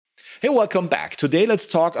Hey, welcome back. Today, let's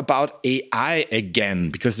talk about AI again,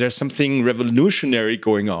 because there's something revolutionary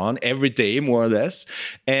going on every day, more or less.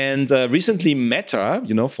 And recently, Meta,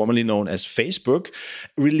 formerly known as Facebook,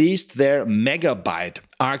 released their Megabyte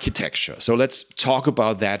architecture. So let's talk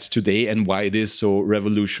about that today and why it is so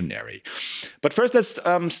revolutionary. But first, let's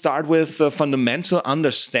start with a fundamental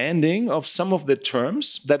understanding of some of the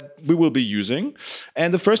terms that we will be using.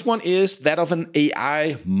 And the first one is that of an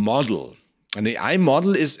AI model. An AI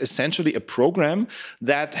model is essentially a program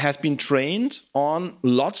that has been trained on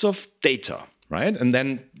lots of data, right? And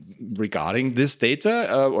then regarding this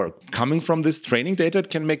data or coming from this training data, it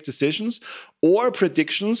can make decisions or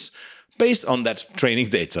predictions based on that training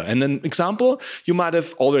data. And an example you might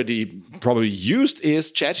have already probably used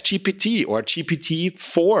is ChatGPT or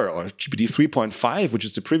GPT-4 or GPT 3.5, which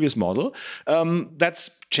is the previous model, that's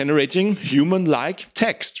generating human-like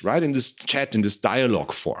text, right? In this chat, in this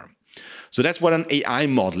dialogue form. So that's what an AI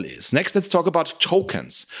model is. Next, let's talk about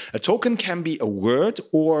tokens. A token can be a word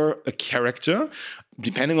or a character,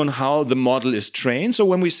 depending on how the model is trained. So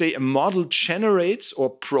when we say a model generates or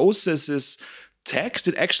processes text,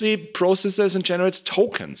 it actually processes and generates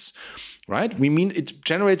tokens, right? We mean it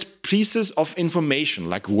generates pieces of information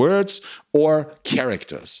like words or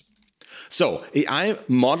characters. So AI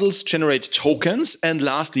models generate tokens, and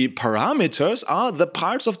lastly, parameters are the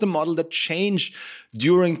parts of the model that change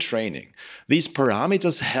during training. These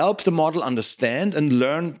parameters help the model understand and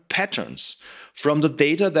learn patterns from the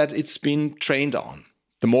data that it's been trained on.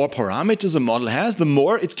 The more parameters a model has, the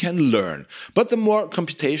more it can learn, but the more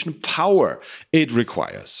computation power it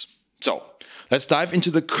requires. So let's dive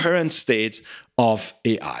into the current state of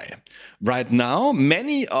AI. Right now,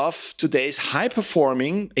 many of today's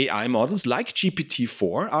high-performing AI models like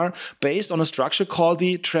GPT-4 are based on a structure called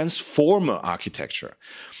the transformer architecture.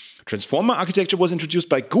 Transformer architecture was introduced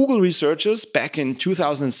by Google researchers back in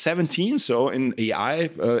 2017, so in AI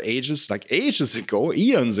ages ago,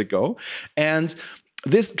 eons ago. And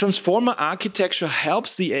this transformer architecture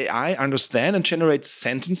helps the AI understand and generate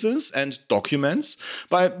sentences and documents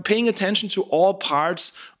by paying attention to all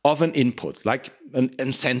parts of an input, like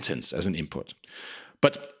a sentence as an input.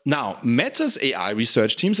 But now, Meta's AI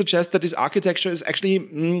research team suggests that this architecture is actually,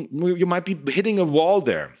 you might be hitting a wall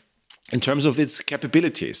there in terms of its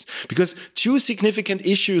capabilities, because two significant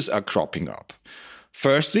issues are cropping up.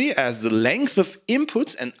 Firstly, as the length of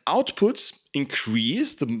inputs and outputs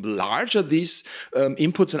increase, the larger these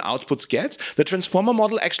inputs and outputs get, the transformer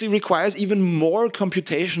model actually requires even more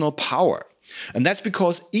computational power. And that's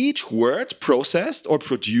because each word processed or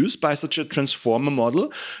produced by such a transformer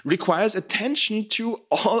model requires attention to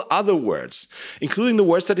all other words, including the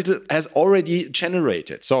words that it has already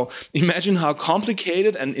generated. So imagine how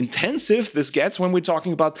complicated and intensive this gets when we're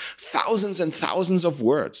talking about thousands and thousands of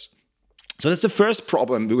words. So that's the first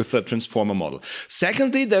problem with the transformer model.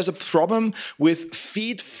 Secondly, there's a problem with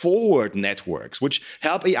feed-forward networks, which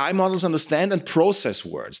help AI models understand and process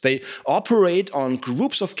words. They operate on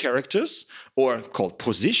groups of characters, or called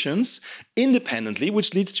positions, independently,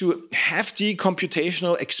 which leads to hefty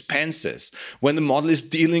computational expenses when the model is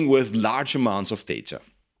dealing with large amounts of data.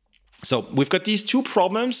 So we've got these two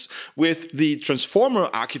problems with the transformer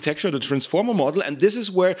architecture, the transformer model, and this is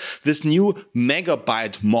where this new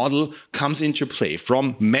Megabyte model comes into play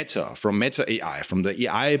from Meta AI, from the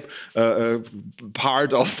AI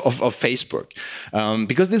part of Facebook.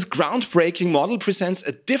 Because this groundbreaking model presents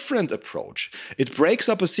a different approach. It breaks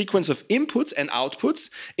up a sequence of inputs and outputs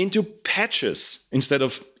into patches instead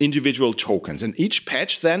of individual tokens. And each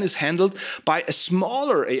patch then is handled by a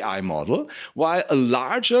smaller AI model, while a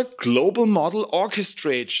larger global model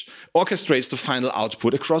orchestrates the final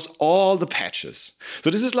output across all the patches. So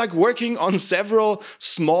this is like working on several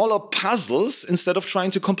smaller puzzles instead of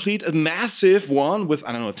trying to complete a massive one with,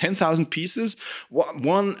 10,000 pieces,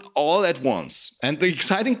 one all at once. And the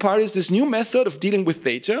exciting part is this new method of dealing with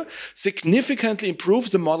data significantly improves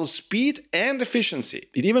the model's speed and efficiency.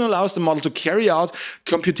 It even allows the model to carry out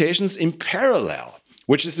computations in parallel,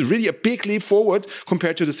 which is really a big leap forward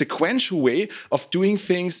compared to the sequential way of doing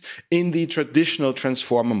things in the traditional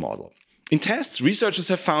transformer model. In tests, researchers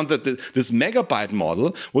have found that this Megabyte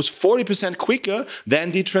model was 40% quicker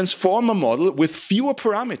than the transformer model with fewer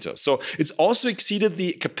parameters. So it's also exceeded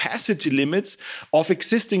the capacity limits of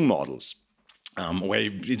existing models, where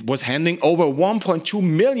it was handling over 1.2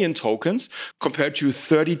 million tokens compared to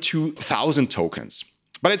 32,000 tokens.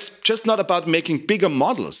 But it's just not about making bigger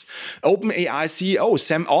models. OpenAI CEO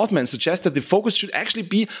Sam Altman suggests that the focus should actually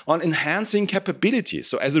be on enhancing capabilities.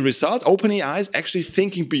 So as a result, OpenAI is actually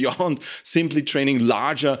thinking beyond simply training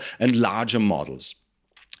larger and larger models.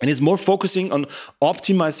 And it's more focusing on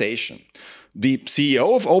optimization. The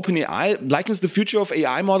CEO of OpenAI likens the future of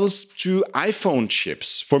AI models to iPhone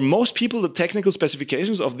chips. For most people, the technical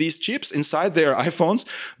specifications of these chips inside their iPhones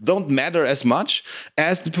don't matter as much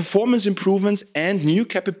as the performance improvements and new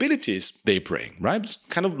capabilities they bring, right? It's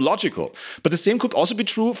kind of logical. But the same could also be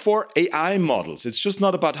true for AI models. It's just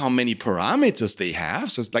not about how many parameters they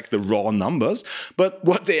have, so it's like the raw numbers, but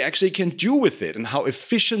what they actually can do with it and how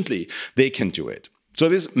efficiently they can do it. So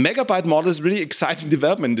this Megabyte model is really exciting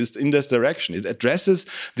development in this direction. It addresses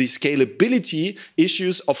the scalability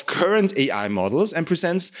issues of current AI models and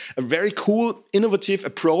presents a very cool, innovative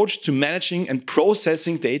approach to managing and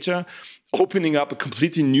processing data, opening up a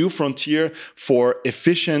completely new frontier for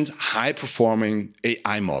efficient, high-performing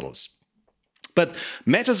AI models. But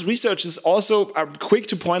Meta's researchers also are quick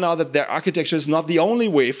to point out that their architecture is not the only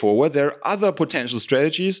way forward. There are other potential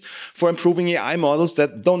strategies for improving AI models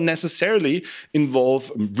that don't necessarily involve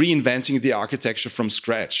reinventing the architecture from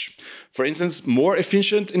scratch. For instance, more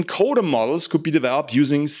efficient encoder models could be developed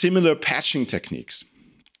using similar patching techniques.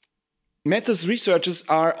 Meta's researchers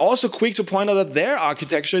are also quick to point out that their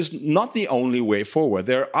architecture is not the only way forward.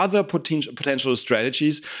 There are other potential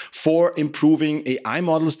strategies for improving AI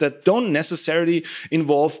models that don't necessarily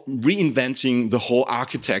involve reinventing the whole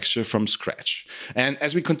architecture from scratch. And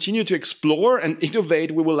as we continue to explore and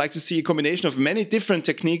innovate, we would like to see a combination of many different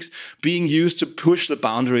techniques being used to push the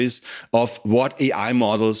boundaries of what AI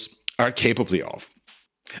models are capable of.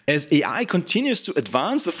 As AI continues to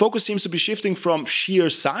advance, the focus seems to be shifting from sheer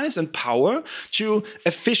size and power to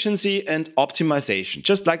efficiency and optimization.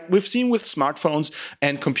 Just like we've seen with smartphones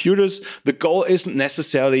and computers, the goal isn't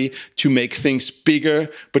necessarily to make things bigger,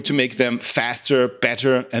 but to make them faster,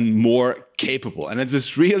 better, and more capable. And it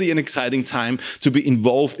is really an exciting time to be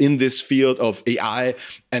involved in this field of AI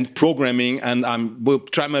and programming, and I will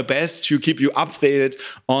try my best to keep you updated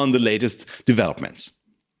on the latest developments.